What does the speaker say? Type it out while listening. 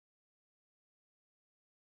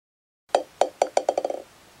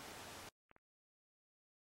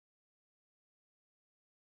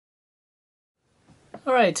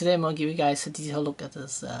Alright, today I'm going to give you guys a detailed look at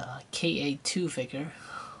this KA2 figure.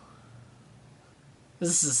 This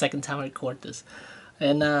is the second time I record this.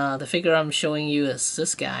 And the figure I'm showing you is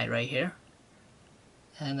this guy right here.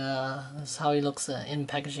 And this is how he looks in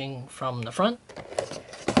packaging from the front.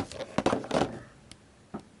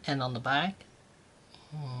 And on the back.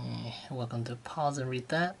 Welcome to pause and read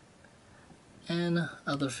that. And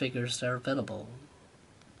other figures that are available.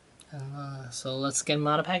 And so let's get him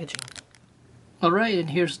out of packaging. Alright, and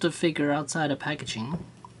here's the figure outside of packaging.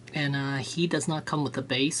 And he does not come with a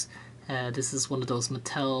base. This is one of those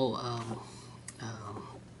Mattel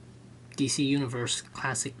DC Universe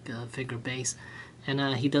classic figure base. And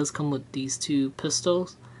he does come with these two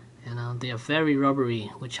pistols. And they are very rubbery,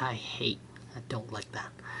 which I hate. I don't like that.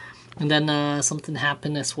 And then something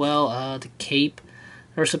happened as well. The cape.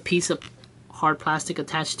 There's a piece of hard plastic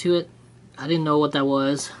attached to it. I didn't know what that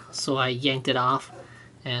was, so I yanked it off.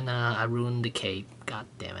 And I ruined the cape. God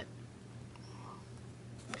damn it.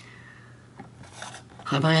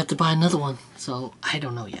 I might have to buy another one, so I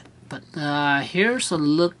don't know yet. But here's a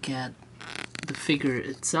look at the figure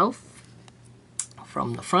itself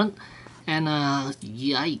from the front. And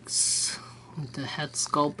yikes. The head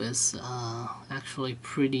sculpt is actually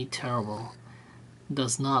pretty terrible.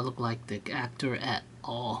 Does not look like the actor at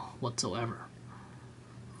all whatsoever.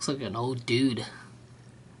 Looks like an old dude.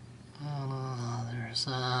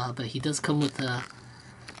 But he does come with a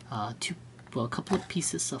couple of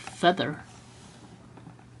pieces of feather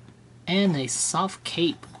and a soft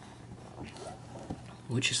cape,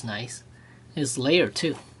 which is nice. It's layered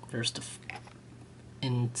too. There's the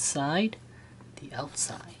inside, the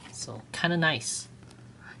outside, so kind of nice.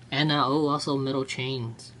 And also metal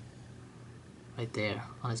chains right there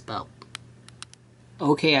on his belt.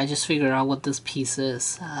 Okay, I just figured out what this piece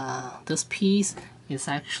is. This piece is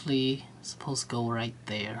actually supposed to go right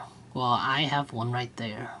there. Well, I have one right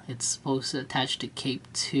there. It's supposed to attach the cape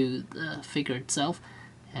to the figure itself,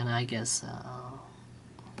 and I guess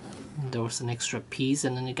there was an extra piece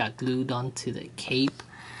and then it got glued onto the cape.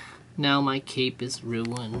 Now my cape is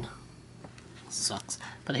ruined. Sucks.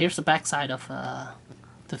 But here's the back side of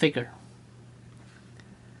the figure.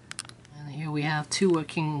 And here we have two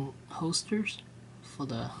working holsters for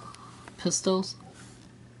the pistols.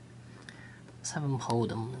 Let's have him hold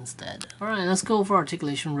them instead. Alright, let's go over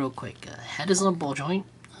articulation real quick. Head is on a ball joint.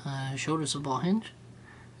 Shoulders a ball hinge.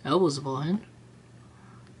 Elbows a ball hinge.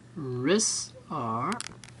 Wrists are...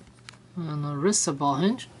 And the wrists a ball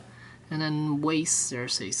hinge. And then waist,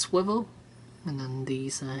 there's a swivel. And then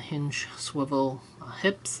these hinge swivel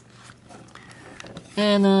hips.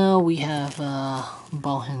 And we have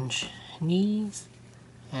ball hinge knees.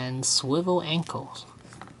 And swivel ankles.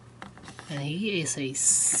 And he is a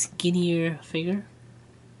skinnier figure,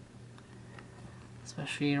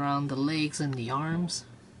 especially around the legs and the arms.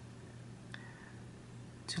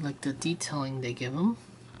 Do like the detailing they give him.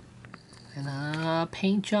 And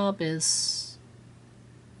paint job is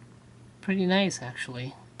pretty nice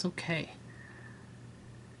actually. It's okay.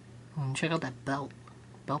 And check out that belt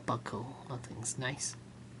buckle. That thing's nice.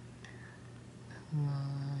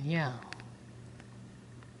 Yeah.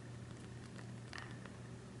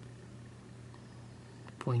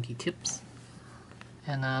 Pointy tips,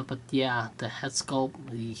 and but yeah, the head sculpt,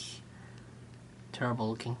 terrible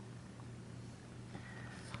looking.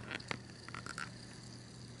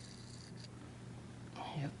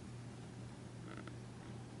 Yep,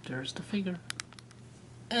 there's the figure.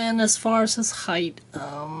 And as far as his height,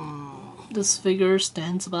 this figure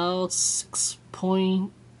stands about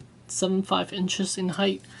 6.75 inches in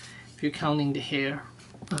height, if you're counting the hair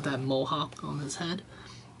of that mohawk on his head.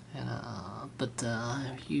 And but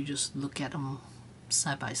if you just look at him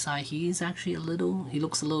side by side, he's actually he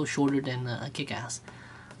looks a little shorter than Kickass.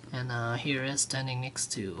 And here is standing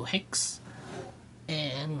next to Hicks.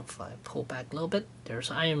 And if I pull back a little bit,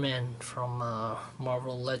 there's Iron Man from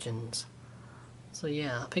Marvel Legends. So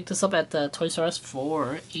yeah, I picked this up at Toys R Us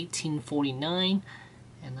for $18.49,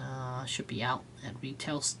 and should be out at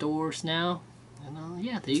retail stores now. And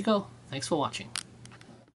yeah, there you go. Thanks for watching.